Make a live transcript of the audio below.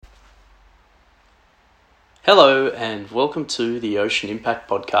Hello and welcome to the Ocean Impact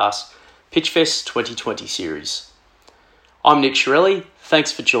Podcast, Pitchfest 2020 series. I'm Nick Shirelli,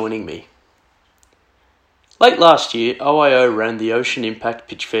 thanks for joining me. Late last year, OIO ran the Ocean Impact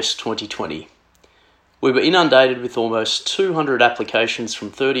Pitchfest 2020. We were inundated with almost 200 applications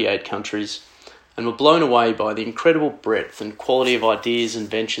from 38 countries and were blown away by the incredible breadth and quality of ideas and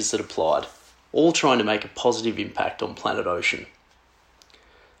ventures that applied, all trying to make a positive impact on planet Ocean.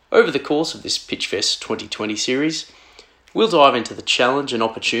 Over the course of this Pitchfest 2020 series, we'll dive into the challenge and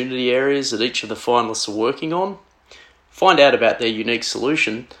opportunity areas that each of the finalists are working on, find out about their unique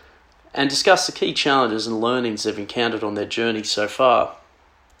solution, and discuss the key challenges and learnings they've encountered on their journey so far.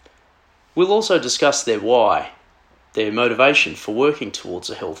 We'll also discuss their why, their motivation for working towards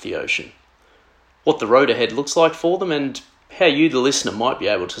a healthy ocean, what the road ahead looks like for them, and how you, the listener, might be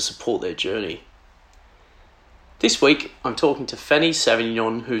able to support their journey. This week, I'm talking to Fanny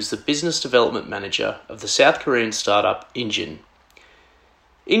Sauvignon, who's the Business Development Manager of the South Korean startup Ingine.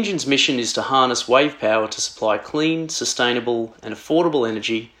 Ingine's mission is to harness wave power to supply clean, sustainable and affordable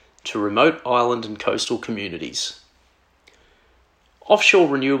energy to remote island and coastal communities. Offshore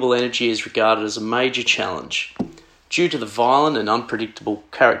renewable energy is regarded as a major challenge due to the violent and unpredictable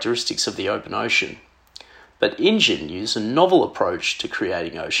characteristics of the open ocean. But Ingine use a novel approach to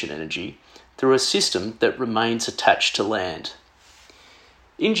creating ocean energy through a system that remains attached to land.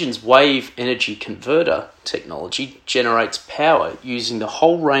 Ingine's wave energy converter technology generates power using the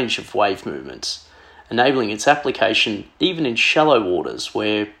whole range of wave movements, enabling its application even in shallow waters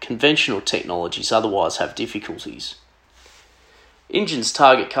where conventional technologies otherwise have difficulties. Ingine's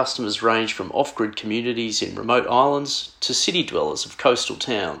target customers range from off-grid communities in remote islands to city dwellers of coastal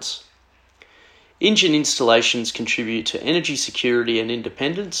towns. Ingine installations contribute to energy security and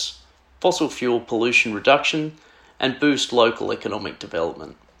independence, fossil fuel pollution reduction, and boost local economic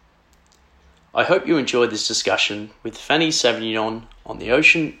development. I hope you enjoyed this discussion with Fanny Sauvignon on the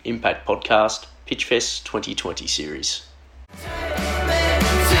Ocean Impact Podcast Pitchfest 2020 series.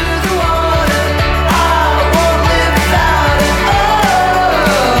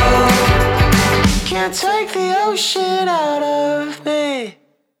 Can't take the ocean out of me.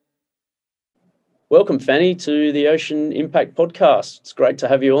 Welcome, Fanny, to the Ocean Impact Podcast. It's great to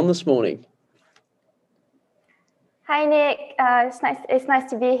have you on this morning. Hi, Nick. It's nice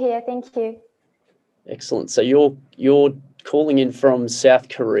to be here. Thank you. Excellent. So you're calling in from South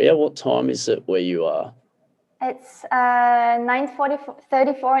Korea. What time is it where you are? It's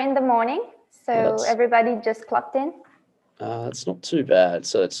 9:34 in the morning. So everybody just clocked in. It's not too bad.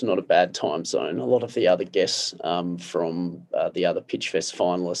 So it's not a bad time zone. A lot of the other guests from the other Pitchfest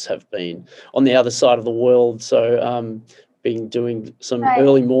finalists have been on the other side of the world. So been doing some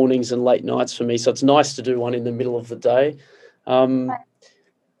early mornings and late nights for me. So it's nice to do one in the middle of the day.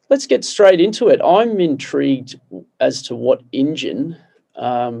 Let's get straight into it. I'm intrigued as to what Ingine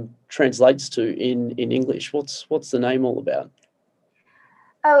translates to in English. What's the name all about?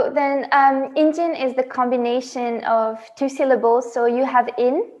 Oh, then Ingine is the combination of two syllables. So you have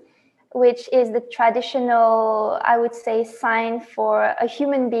in, which is the traditional, I would say, sign for a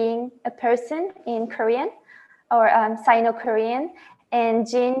human being, a person in Korean or Sino-Korean. And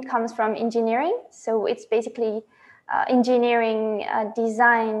Jin comes from engineering. So it's basically engineering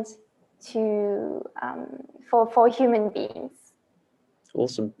designed for human beings.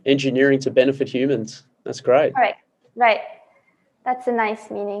 Awesome. Engineering to benefit humans. That's great. Right. That's a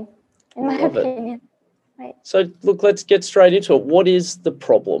nice meaning, in my opinion. Right. So, look, let's get straight into it. What is the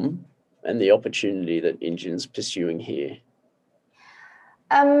problem and the opportunity that Ingine's pursuing here?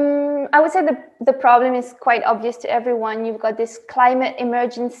 I would say the problem is quite obvious to everyone. You've got this climate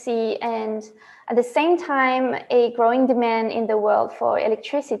emergency and at the same time, a growing demand in the world for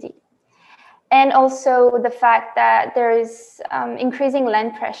electricity. And also the fact that there is increasing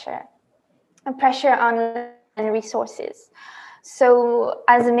land pressure, and pressure on land resources. So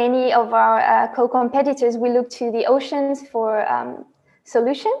as many of our co-competitors, we look to the oceans for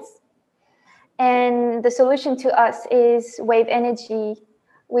solutions. And the solution to us is wave energy,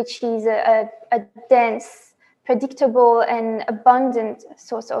 which is a dense, predictable, and abundant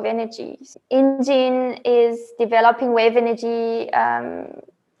source of energy. Ingine is developing wave energy,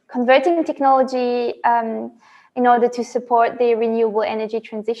 converting technology in order to support the renewable energy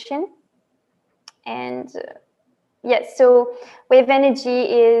transition. And yes, so wave energy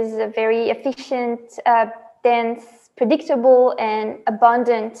is a very efficient, dense, predictable, and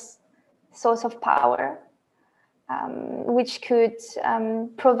abundant source of power, which could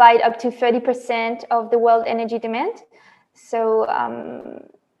provide up to 30% of the world energy demand. So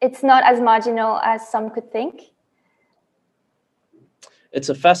it's not as marginal as some could think. it's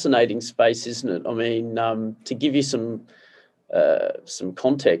a fascinating space, isn't it? I mean, to give you some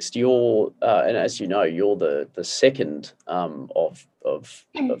context, you're and as you know, you're the second of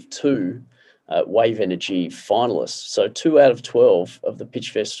two wave energy finalists. So 2 out of 12 of the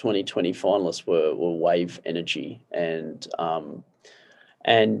Pitchfest 2020 finalists were wave energy, and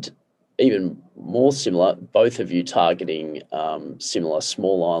even more similar, both of you targeting similar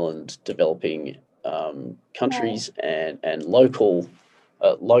small island developing countries and local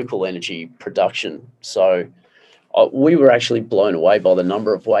energy production. So we were actually blown away by the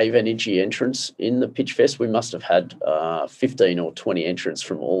number of wave energy entrants in the Pitchfest. We must have had 15 or 20 entrants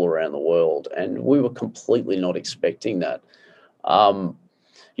from all around the world, and we were completely not expecting that.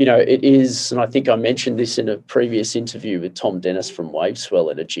 It is, and I think I mentioned this in a previous interview with Tom Dennis from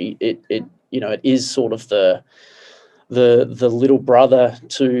Waveswell Energy. It is sort of the little brother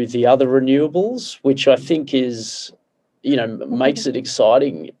to the other renewables, which I think is, makes it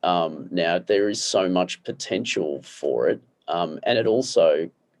exciting. Now there is so much potential for it, and it also,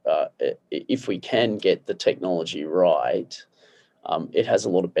 if we can get the technology right, it has a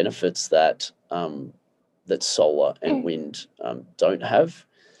lot of benefits that solar and wind don't have.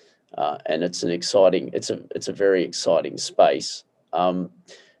 And it's a very exciting space.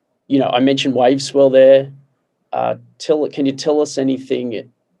 I mentioned Waveswell there. Can you tell us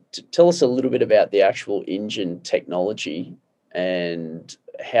anything? Tell us a little bit about the actual Ingine technology and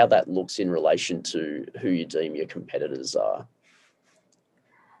how that looks in relation to who you deem your competitors are.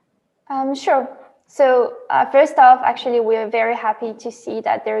 Sure. So first off, actually, we're very happy to see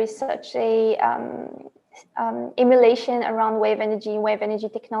that there is such a emulation around wave energy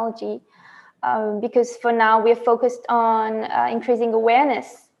technology, because for now we're focused on increasing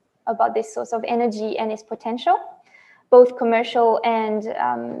awareness about this source of energy and its potential, both commercial and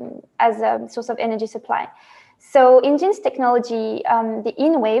as a source of energy supply. So Ingine's technology, the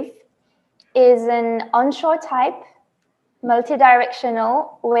InWave, is an onshore type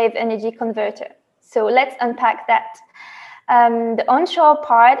multi-directional wave energy converter. So let's unpack that. The onshore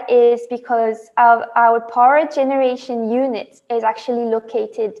part is because our power generation unit is actually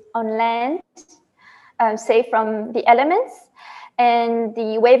located on land, say from the elements, and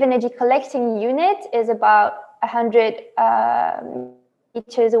the wave energy collecting unit is about 100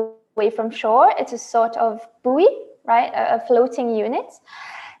 meters away from shore. It's a sort of buoy, right? A floating unit,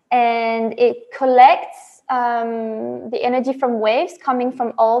 and it collects the energy from waves coming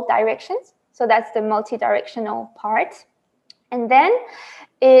from all directions. So that's the multi-directional part. And then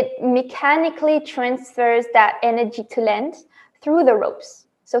it mechanically transfers that energy to land through the ropes.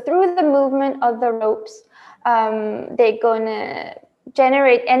 So through the movement of the ropes, they're going to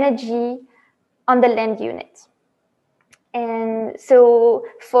generate energy on the land unit. And so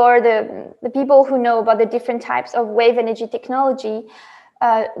for the people who know about the different types of wave energy technology,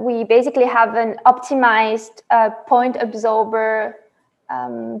 we basically have an optimized point absorber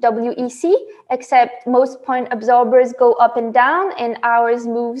WEC, except most point absorbers go up and down, and ours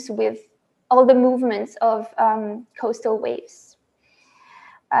moves with all the movements of coastal waves.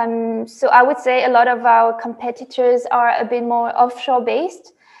 So I would say a lot of our competitors are a bit more offshore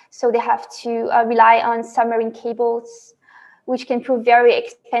based, so they have to rely on submarine cables, which can prove very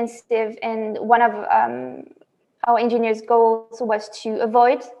expensive. And one of our engineers' goals was to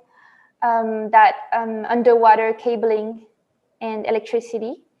avoid that underwater cabling and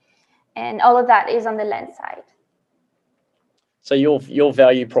electricity, and all of that is on the land side. So your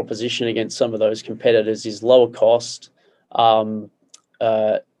value proposition against some of those competitors is lower cost.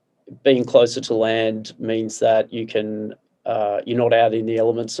 Being closer to land means that you can you're not out in the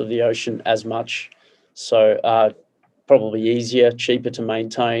elements of the ocean as much. So probably easier, cheaper to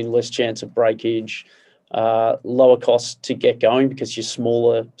maintain, less chance of breakage, lower cost to get going because you're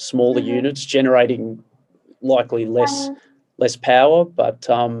smaller units generating likely less power, but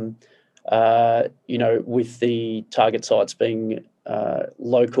with the target sites being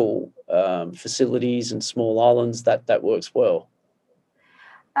local facilities and small islands, that works well.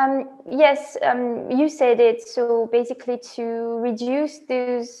 Yes, you said it. So basically to reduce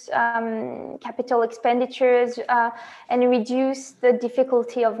those capital expenditures and reduce the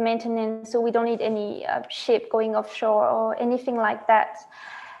difficulty of maintenance, so we don't need any ship going offshore or anything like that.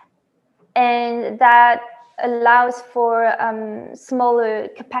 And that allows for smaller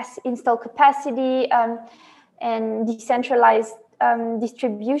install capacity and decentralized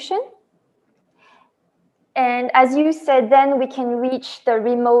distribution. And as you said, then we can reach the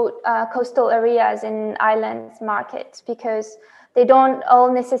remote coastal areas and islands markets, because they don't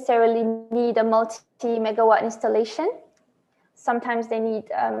all necessarily need a multi-megawatt installation. sometimes they need,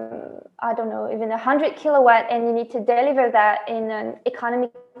 I don't know, even 100 kilowatt, and you need to deliver that in an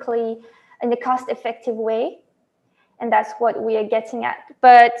in a cost-effective way. And that's what we are getting at.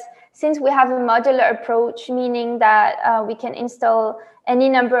 But since we have a modular approach, meaning that we can install any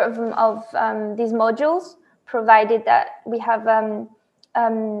number of these modules, provided that we have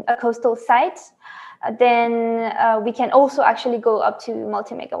a coastal site, then we can also actually go up to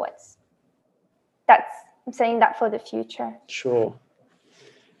multi-megawatts. I'm saying that for the future. Sure.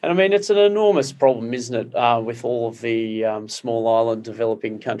 And I mean, it's an enormous problem, isn't it, with all of the small island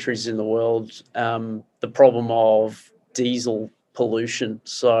developing countries in the world, the problem of diesel pollution.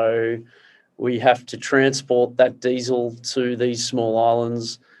 So we have to transport that diesel to these small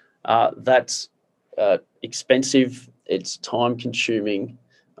islands. That's expensive. It's time consuming.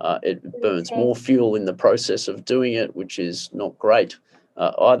 It burns more fuel in the process of doing it, which is not great.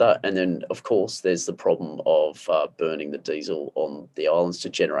 Either. And then, of course, there's the problem of burning the diesel on the islands to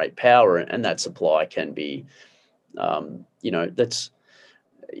generate power, and that supply can be,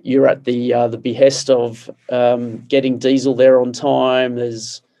 you're at the behest of getting diesel there on time.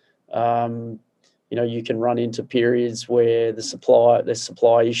 There's, you can run into periods where there's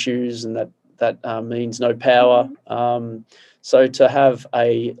supply issues, and that means no power. So to have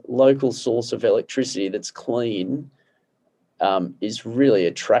a local source of electricity that's clean is really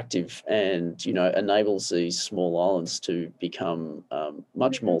attractive, and enables these small islands to become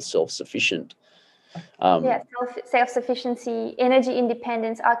much more self-sufficient. Self-sufficiency, energy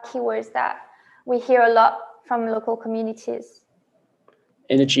independence are keywords that we hear a lot from local communities.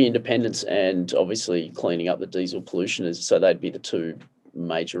 Energy independence and obviously cleaning up the diesel pollution so they'd be the two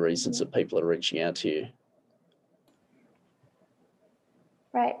major reasons that people are reaching out to you.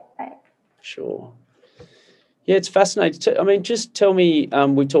 Right. Sure. Yeah, it's fascinating. I mean, just tell me,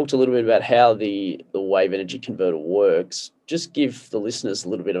 we talked a little bit about how the wave energy converter works. Just give the listeners a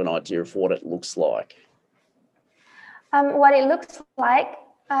little bit of an idea of what it looks like. What it looks like,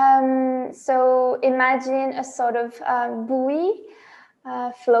 so imagine a sort of buoy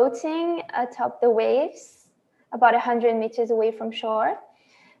floating atop the waves, about 100 meters away from shore.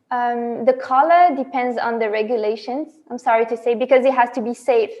 The color depends on the regulations, I'm sorry to say, because it has to be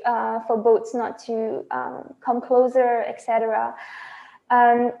safe for boats not to come closer, etc.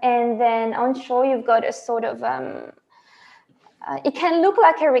 And then on shore, you've got a sort of, it can look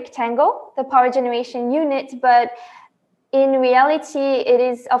like a rectangle, the power generation unit, but in reality, it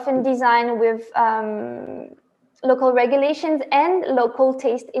is often designed with local regulations and local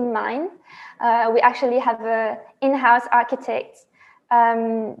taste in mind. We actually have an in-house architect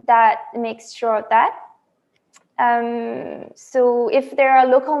that makes sure of that. So if there are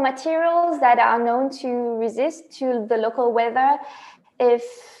local materials that are known to resist to the local weather, if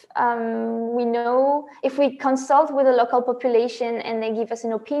we consult with the local population and they give us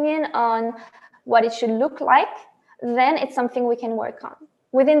an opinion on what it should look like, then it's something we can work on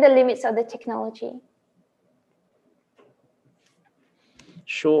within the limits of the technology.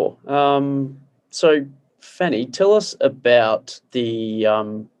 Sure. So, Fanny, tell us a little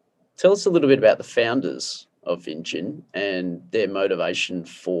bit about the founders of Ingine and their motivation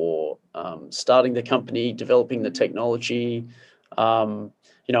for starting the company, developing the technology. I'm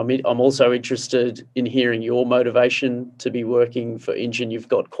also interested in hearing your motivation to be working for Ingine. You've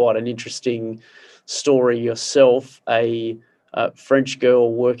got quite an interesting story yourself, a French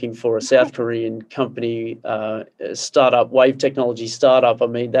girl working for a South Korean company, startup, wave technology startup. I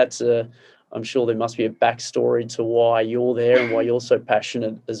mean, I'm sure there must be a backstory to why you're there and why you're so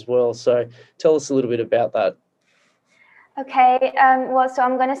passionate as well. So tell us a little bit about that. Okay, so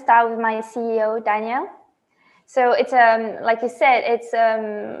I'm going to start with my CEO, Daniel. So it's like you said, it's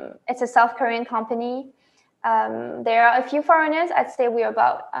a South Korean company. There are a few foreigners. I'd say we're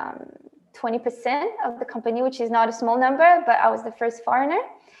about 20% of the company, which is not a small number, but I was the first foreigner.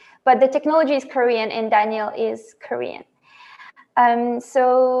 But the technology is Korean and Daniel is Korean.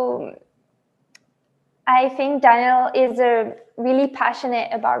 So I think Daniel is really passionate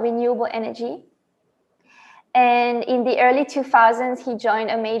about renewable energy. And in the early 2000s, he joined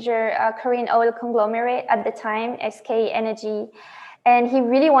a major Korean oil conglomerate at the time, SK Energy. And he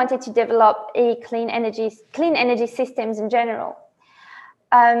really wanted to develop clean energy systems in general.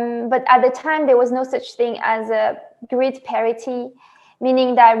 But at the time, there was no such thing as a grid parity,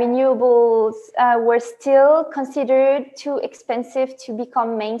 meaning that renewables were still considered too expensive to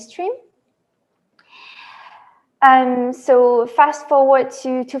become mainstream. So fast forward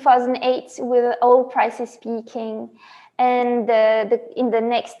to 2008 with oil prices peaking, and in the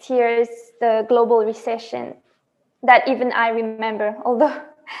next years, the global recession that even I remember, although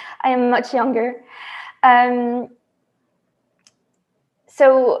I am much younger.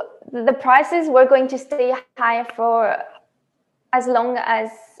 So the prices were going to stay high for as long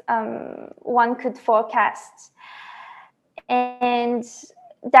as one could forecast. And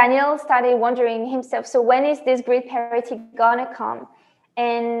Daniel started wondering himself, so when is this grid parity gonna come?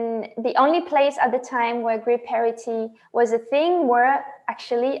 And the only place at the time where grid parity was a thing were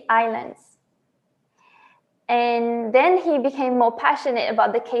actually islands. And then he became more passionate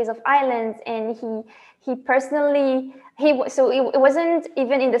about the case of islands, and he personally, so it wasn't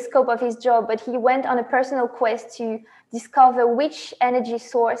even in the scope of his job, but he went on a personal quest to discover which energy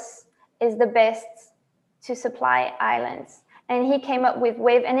source is the best to supply islands. And he came up with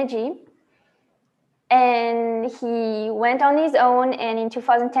wave energy. And he went on his own, and in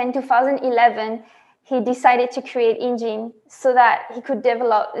 2010, 2011, he decided to create Ingine so that he could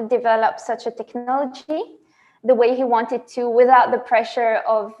develop such a technology the way he wanted to, without the pressure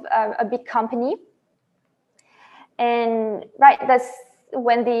of a big company. And right, that's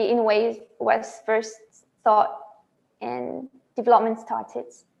when the InWave was first thought and development started.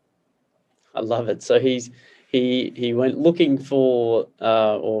 I love it. So he went looking for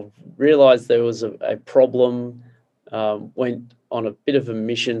or realized there was a problem, went on a bit of a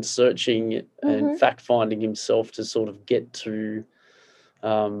mission searching and fact-finding himself to sort of get to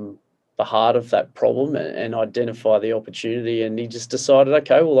the heart of that problem and identify the opportunity. And he just decided,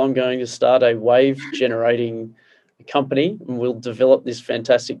 okay, well, I'm going to start a wave generating company, and we'll develop this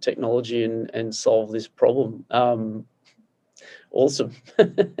fantastic technology and solve this problem. Awesome.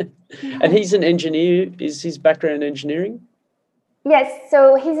 And he's an engineer. Is his background engineering? Yes,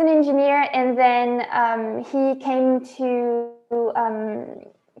 so he's an engineer, and then he came to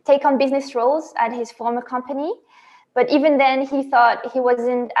take on business roles at his former company. But even then, he thought he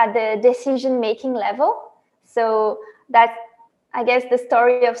wasn't at the decision-making level. So that's, I guess, the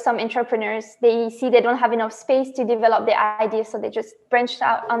story of some entrepreneurs. They see they don't have enough space to develop their ideas, so they just branched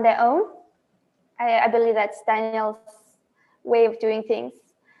out on their own. I believe that's Daniel's way of doing things.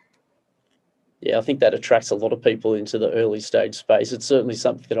 Yeah, I think that attracts a lot of people into the early stage space. It's certainly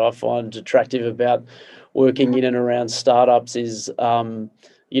something that I find attractive about working in and around startups is,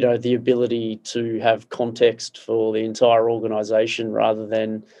 the ability to have context for the entire organization rather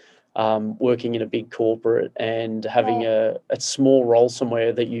than working in a big corporate and having a small role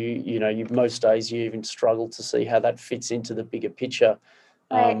somewhere that you most days you even struggle to see how that fits into the bigger picture.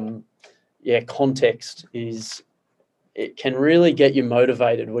 Context it can really get you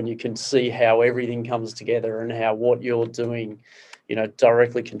motivated when you can see how everything comes together and how what you're doing,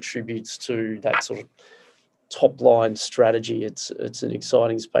 directly contributes to that sort of top line strategy. It's an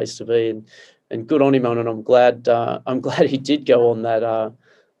exciting space to be in, and good on him. And I'm glad he did go on that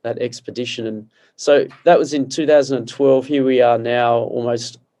expedition. And so that was in 2012. Here we are now,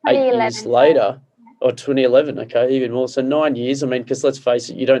 almost 8 years later, or 2011. Okay, even more. So 9 years. I mean, because let's face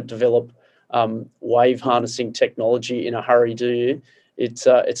it, you don't develop wave harnessing technology in a hurry, do you? It's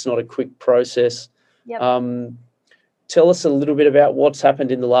not a quick process. Yep. Tell us a little bit about what's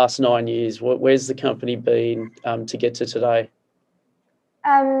happened in the last 9 years. Where's the company been to get to today?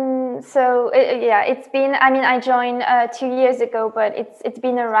 It's been, I joined 2 years ago, but it's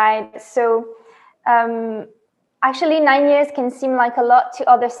been a ride. So actually 9 years can seem like a lot to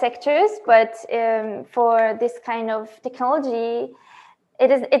other sectors, but for this kind of technology,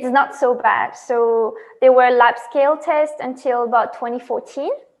 it's not so bad. So there were lab scale tests until about 2014.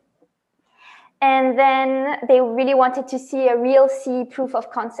 And then they really wanted to see a real C proof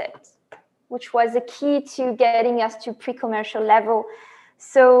of concept, which was the key to getting us to pre-commercial level.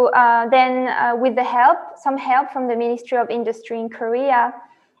 So with some help from the Ministry of Industry in Korea,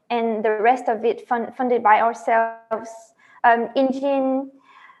 and the rest of it funded by ourselves, Ingine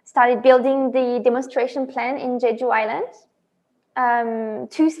started building the demonstration plant in Jeju Island.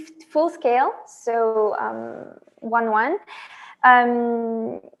 To full scale, so 1-1,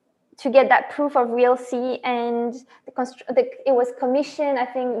 to get that proof of real C, and it was commissioned, I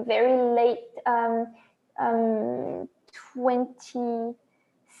think, very late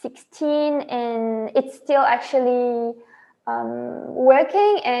 2016, and it's still actually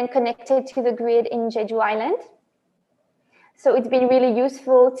working and connected to the grid in Jeju Island. So it's been really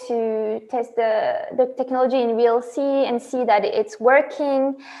useful to test the technology in real C and see that it's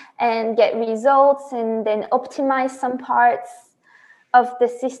working and get results, and then optimize some parts of the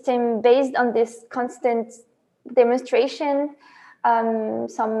system based on this constant demonstration. Some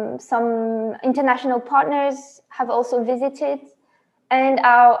international partners have also visited and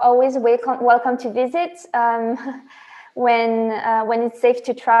are always welcome to visit when it's safe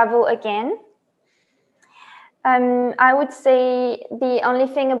to travel again. I would say the only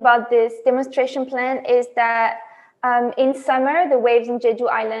thing about this demonstration plant is that In summer, the waves in Jeju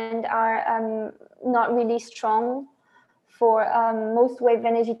Island are not really strong for most wave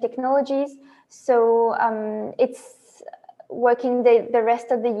energy technologies. So it's working the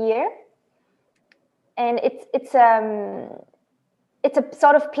rest of the year. And it's a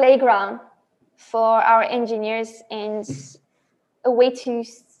sort of playground for our engineers and a way to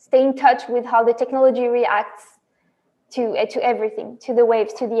stay in touch with how the technology reacts to everything, to the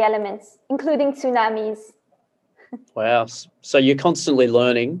waves, to the elements, including tsunamis. Wow! So you're constantly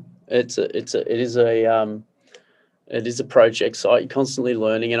learning. It is a project site. You're constantly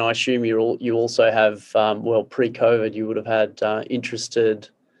learning, and I assume you also have pre-COVID you would have had interested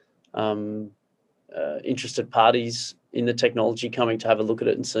parties in the technology coming to have a look at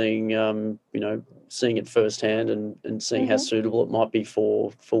it and seeing it firsthand and seeing how suitable it might be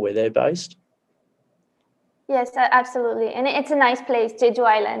for where they're based. Yes, absolutely, and it's a nice place, Jeju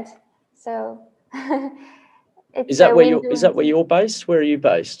Island. So, is that where you're based? Where are you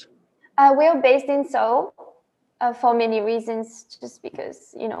based? We're based in Seoul for many reasons. Just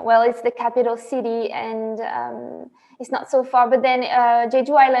because it's the capital city and it's not so far. But then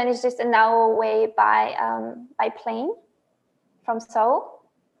Jeju Island is just an hour away by plane from Seoul,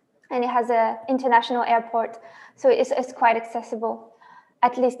 and it has an international airport, so it's quite accessible,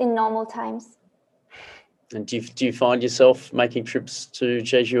 at least in normal times. And do you find yourself making trips to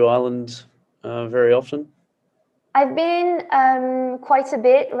Jeju Island very often? I've been quite a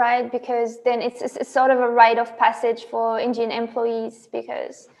bit, right? Because then it's sort of a rite of passage for Ingine employees,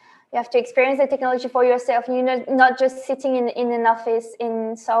 because you have to experience the technology for yourself. You're not just sitting in an office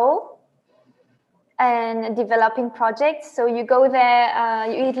in Seoul and developing projects. So you go there,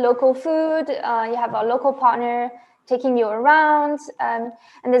 you eat local food, you have a local partner taking you around, and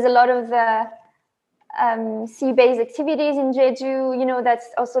there's a lot of the sea-based activities in Jeju.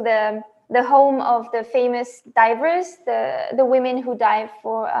 That's also the home of the famous divers, the women who dive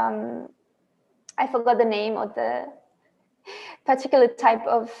for I forgot the name of the particular type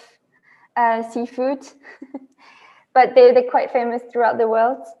of seafood, but they're quite famous throughout the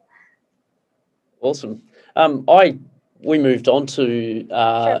world. Awesome. We moved on to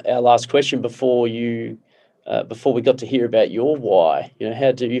Sure. our last question before we got to hear about your why.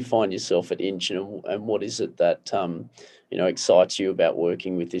 How do you find yourself at Ingine, and what is it that excites you about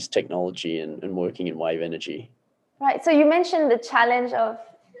working with this technology and working in wave energy? Right. So you mentioned the challenge of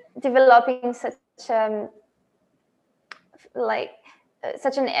developing such an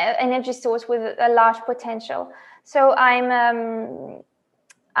energy source with a large potential. So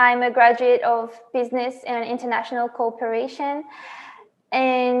I'm a graduate of business and international cooperation,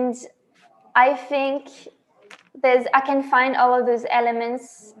 and I think I can find all of those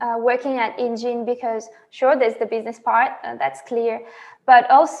elements working at Ingine, because sure, there's the business part, that's clear, but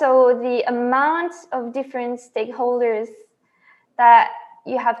also the amount of different stakeholders that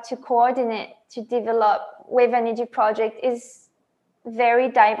you have to coordinate to develop wave energy project is very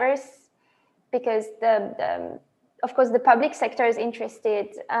diverse, because of course the public sector is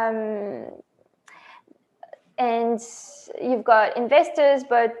interested, and you've got investors,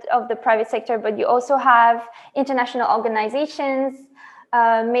 but of the private sector, but you also have international organizations,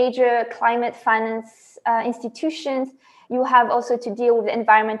 major climate finance institutions. You have also to deal with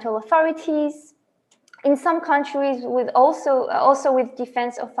environmental authorities. In some countries, with also with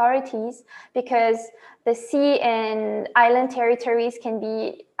defense authorities, because the sea and island territories can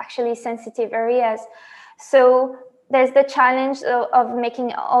be actually sensitive areas. So there's the challenge of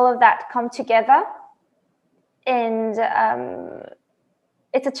making all of that come together. And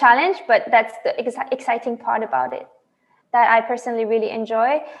it's a challenge, but that's the exciting part about it, that I personally really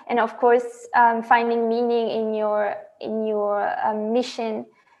enjoy. And of course, finding meaning in your mission,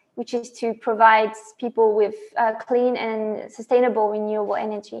 which is to provide people with clean and sustainable renewable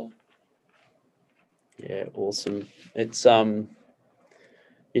energy. Yeah, awesome. It's my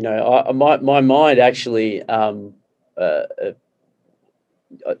mind actually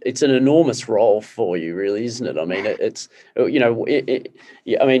it's an enormous role for you, really, isn't it? I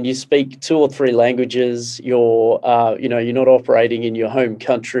mean, you speak 2 or 3 languages. You're not operating in your home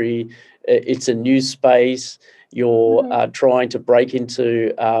country. It's a new space. You're trying to break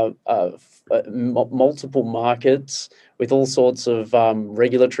into multiple markets with all sorts of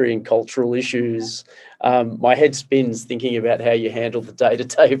regulatory and cultural issues. My head spins thinking about how you handle the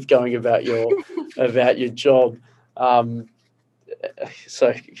day-to-day of going about your job.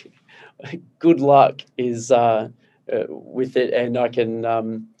 So good luck is with it, and I can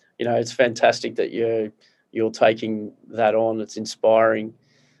it's fantastic that you're taking that on. It's inspiring.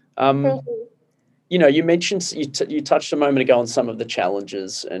 Thank you. you mentioned you touched a moment ago on some of the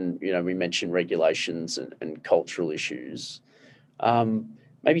challenges, and we mentioned regulations and cultural issues.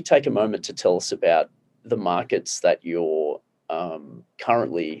 Maybe take a moment to tell us about the markets that you're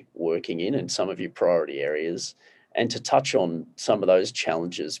currently working in and some of your priority areas, and to touch on some of those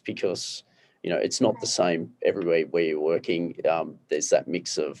challenges, because it's not the same everywhere where you're working. There's that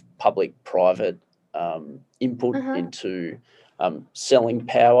mix of public-private input into selling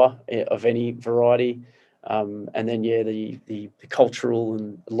power of any variety, and then the cultural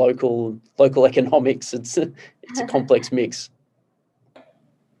and local economics. It's a complex mix.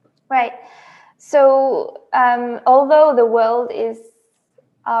 Right. So although the world is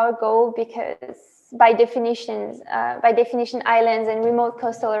our goal, because by definition, islands and remote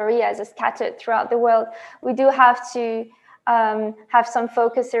coastal areas are scattered throughout the world, we do have to have some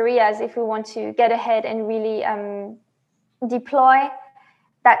focus areas if we want to get ahead and really deploy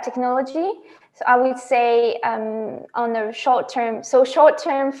that technology. So I would say on the short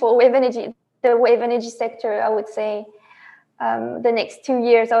term for wave energy, the wave energy sector, I would say the next 2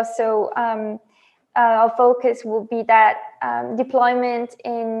 years or so, our focus will be that deployment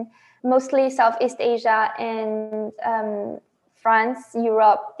in mostly Southeast Asia and France,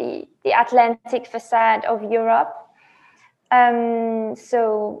 Europe, the Atlantic facade of Europe. And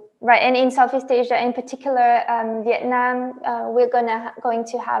in Southeast Asia in particular, Vietnam, we're going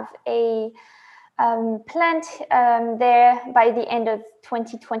to have a plant there by the end of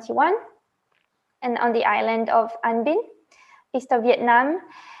 2021, and on the island of An Binh, east of Vietnam.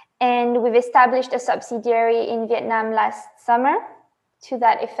 And we've established a subsidiary in Vietnam last summer to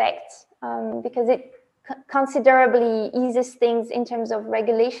that effect, because it considerably eases things in terms of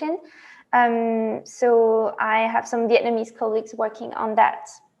regulation. So I have some Vietnamese colleagues working on that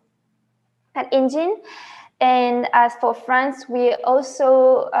at Ingine. And as for France, we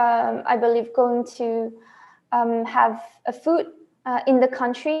also, I believe, going to have a food in the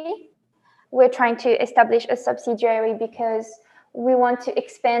country. We're trying to establish a subsidiary because we want to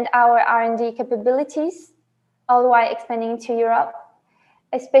expand our R&D capabilities, all while expanding to Europe,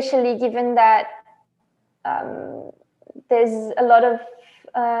 especially given that there's a lot of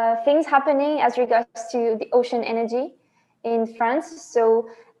things happening as regards to the ocean energy in France. So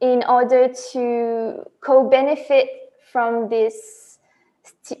in order to co-benefit from this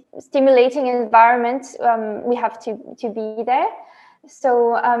stimulating environment, we have to be there.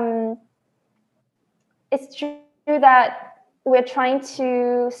 So it's true that we're trying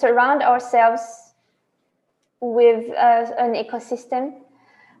to surround ourselves with an ecosystem,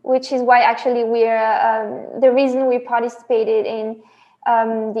 which is why actually we're the reason we participated in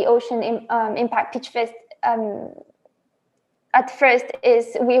the Ocean Impact Pitchfest at first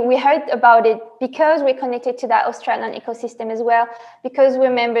is we heard about it because we're connected to that Australian ecosystem as well, because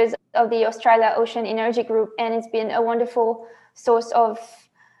we're members of the Australia Ocean Energy Group, and it's been a wonderful source of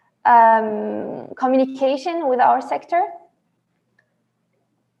communication with our sector.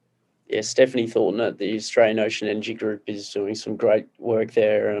 Yeah, Stephanie Thornton at the Australian Ocean Energy Group is doing some great work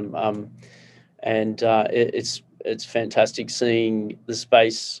there, and it's fantastic seeing the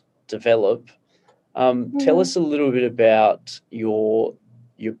space develop. Tell us a little bit about your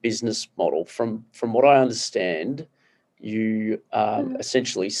business model. From what I understand, you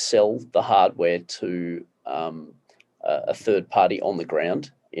essentially sell the hardware to a third party on the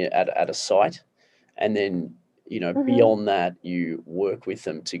ground at a site, and then beyond that, you work with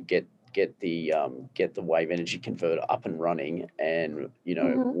them to get the wave energy converter up and running, and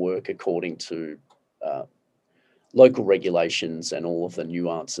work according to local regulations and all of the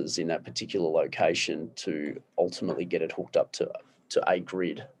nuances in that particular location to ultimately get it hooked up to a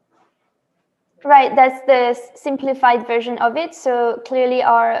grid. Right, that's the simplified version of it. So clearly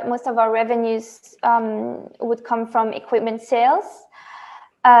most of our revenues would come from equipment sales,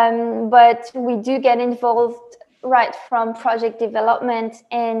 but we do get involved right from project development,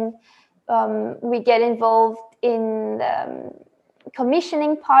 and we get involved in the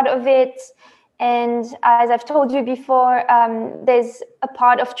commissioning part of it. And as I've told you before, there's a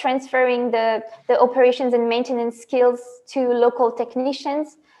part of transferring the operations and maintenance skills to local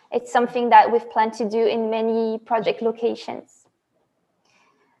technicians. It's something that we've planned to do in many project locations.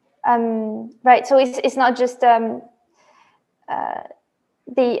 Right, so it's not just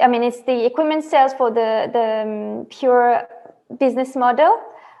it's the equipment sales for the pure business model,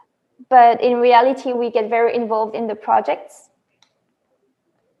 but in reality, we get very involved in the projects.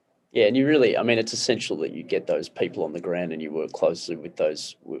 Yeah, and you really, I mean, it's essential that you get those people on the ground and you work closely with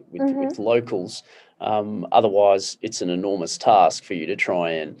those with Mm-hmm. locals. Otherwise, it's an enormous task for you to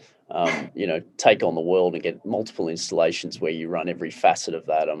try and take on the world and get multiple installations where you run every facet of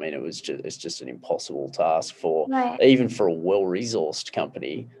that. I mean, it's just an impossible task for Right, even for a well-resourced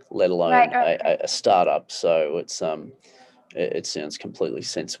company, let right, alone right, right. a startup. So it sounds completely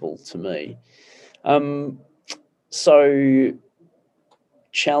sensible to me. Um, so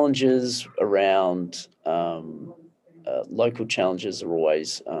challenges around local challenges are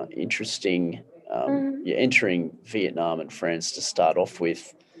always interesting. Mm-hmm. You're entering Vietnam and France to start off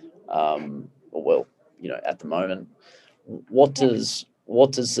with. Well, at the moment, Yeah. what does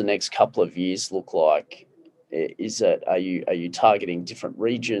the next couple of years look like? Is it are you targeting different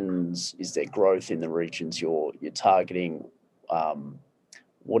regions? Is there growth in the regions you're targeting? Um,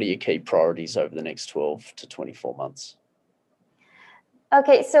 what are your key priorities over the next 12 to 24 months?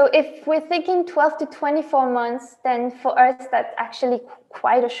 Okay, so if we're thinking 12 to 24 months, then for us, that's actually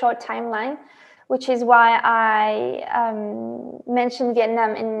quite a short timeline, which is why I mentioned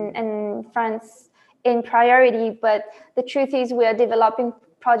Vietnam and France in priority. But the truth is, we are developing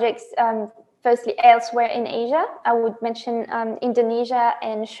projects firstly elsewhere in Asia. I would mention Indonesia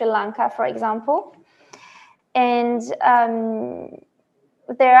and Sri Lanka, for example. And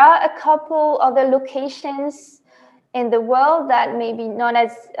there are a couple other locations in the world that maybe not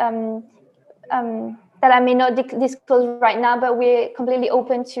as that I may not disclose right now, but we're completely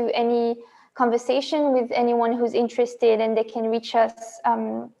open to any conversation with anyone who's interested, and they can reach us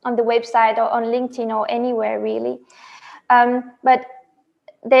on the website or on LinkedIn or anywhere really. But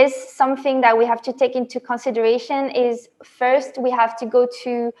there's something that we have to take into consideration is first we have to go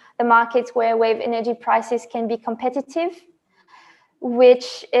to the markets where wave energy prices can be competitive,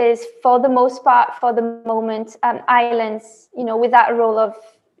 which is for the most part, for the moment, islands, without a role of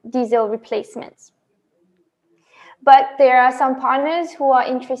diesel replacements. But there are some partners who are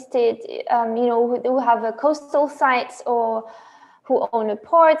interested, who have a coastal sites or who own a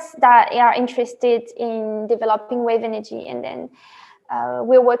ports that are interested in developing wave energy. And then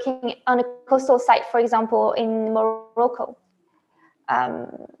we're working on a coastal site, for example, in Morocco.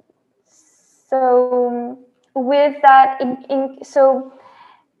 So with that, so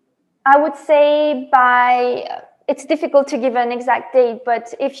I would say it's difficult to give an exact date,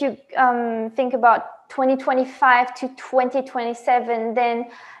 but if you think about 2025 to 2027, then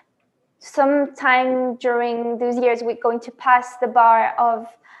sometime during those years, we're going to pass the bar of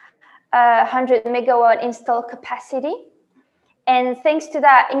 100 megawatt install capacity. And thanks to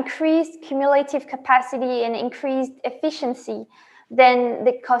that increased cumulative capacity and increased efficiency, then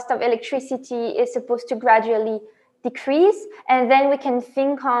the cost of electricity is supposed to gradually decrease. And then we can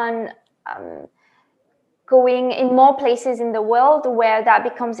think on going in more places in the world where that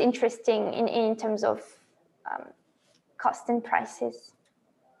becomes interesting in terms of cost and prices.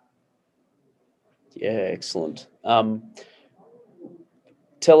 Yeah, excellent.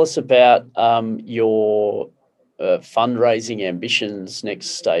 Tell us about your fundraising ambitions, next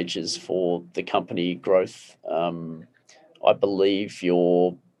stages for the company growth. I believe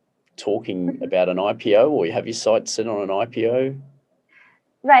you're talking about an IPO, or you have your sights set on an IPO.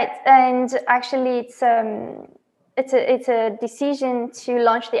 Right, and actually, it's a decision to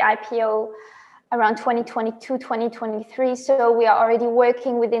launch the IPO around 2022, 2023. So we are already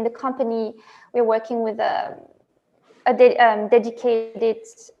working within the company. We're working with a dedicated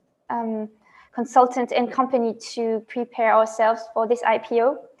consultant and company to prepare ourselves for this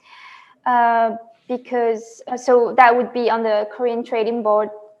IPO. Because so that would be on the Korean Trading Board,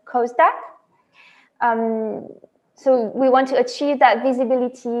 KOSDAQ. So we want to achieve that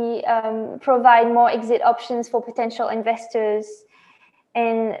visibility, provide more exit options for potential investors,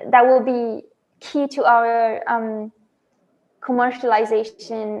 and that will be key to our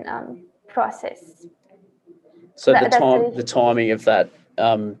commercialization process. So the timing of that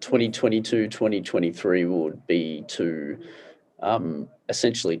 2022, 2023 would be to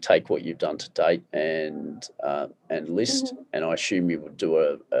essentially take what you've done to date and list, Mm-hmm. and I assume you would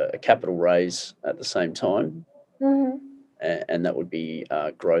do a capital raise at the same time, Mm-hmm. and that would be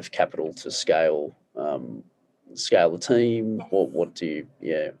growth capital to scale the team. What do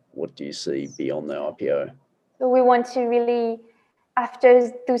you see beyond the IPO? So we want to really, after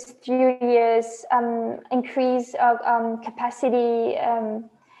those few years, increase our capacity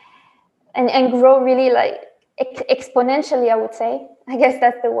and grow really like exponentially, I would say. I guess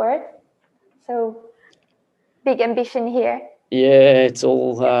that's the word. So big ambition here. Yeah, it's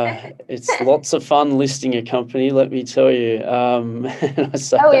all it's lots of fun listing a company, let me tell you. I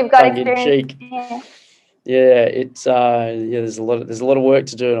say that You've got tongue in experience. cheek. Yeah. Yeah, it's there's a lot of work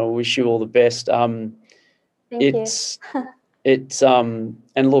to do, and I wish you all the best. Thank you. It's and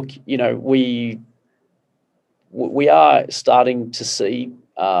look, we are starting to see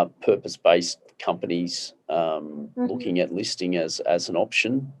purpose-based companies looking at listing as an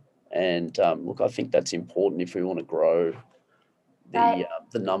option, and look, I think that's important if we want to grow Right.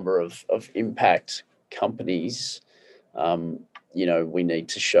 the number of impact companies. We need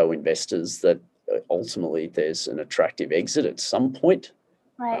to show investors that ultimately there's an attractive exit at some point.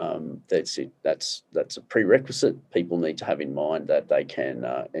 Right. That's it. That's a prerequisite. People need to have in mind that they can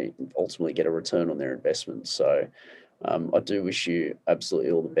ultimately get a return on their investment. So I do wish you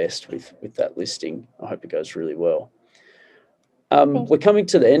absolutely all the best with that listing. I hope it goes really well. We're coming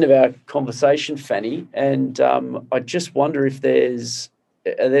to the end of our conversation, Fanny, and I just wonder if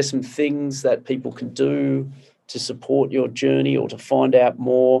are there some things that people can do to support your journey or to find out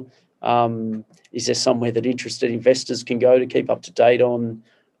more? Is there somewhere that interested investors can go to keep up to date on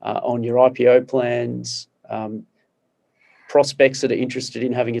your IPO plans? Prospects that are interested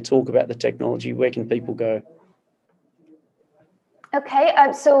in having a talk about the technology, where can people go? Okay,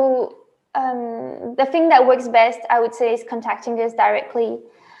 so the thing that works best, I would say, is contacting us directly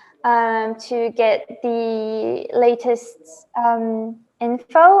to get the latest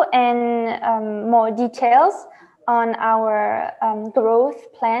info and more details on our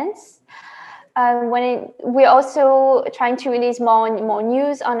growth plans. We're also trying to release more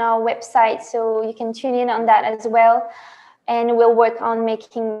news on our website, so you can tune in on that as well. And we'll work on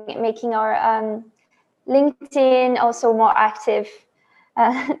making our LinkedIn also more active.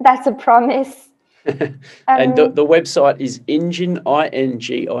 That's a promise. And the website is Ingine, ingine.co.kr.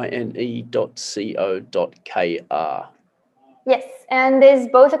 Yes, and there's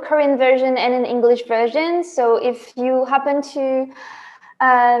both a Korean version and an English version. So if you happen to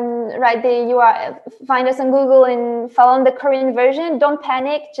find us on Google and follow the Korean version, don't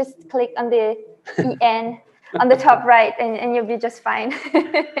panic. Just click on the EN on the top right, and you'll be just fine.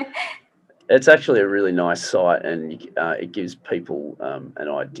 It's actually a really nice site, and it gives people an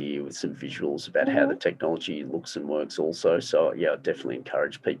idea with some visuals about how the technology looks and works also. So yeah, I definitely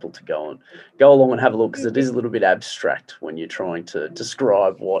encourage people to go along and have a look, because it is a little bit abstract when you're trying to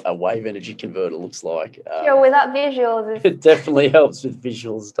describe what a wave energy converter looks like. Without visuals. It definitely helps with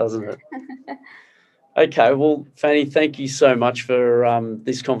visuals, doesn't it? Okay, well, Fanny, thank you so much for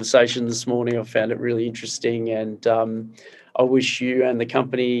this conversation this morning. I found it really interesting, and I wish you and the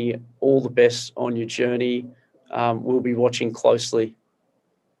company all the best on your journey. We'll be watching closely.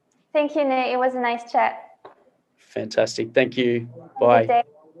 Thank you, Nate. It was a nice chat. Fantastic. Thank you. Have a Bye. good day.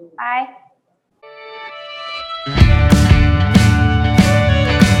 Bye.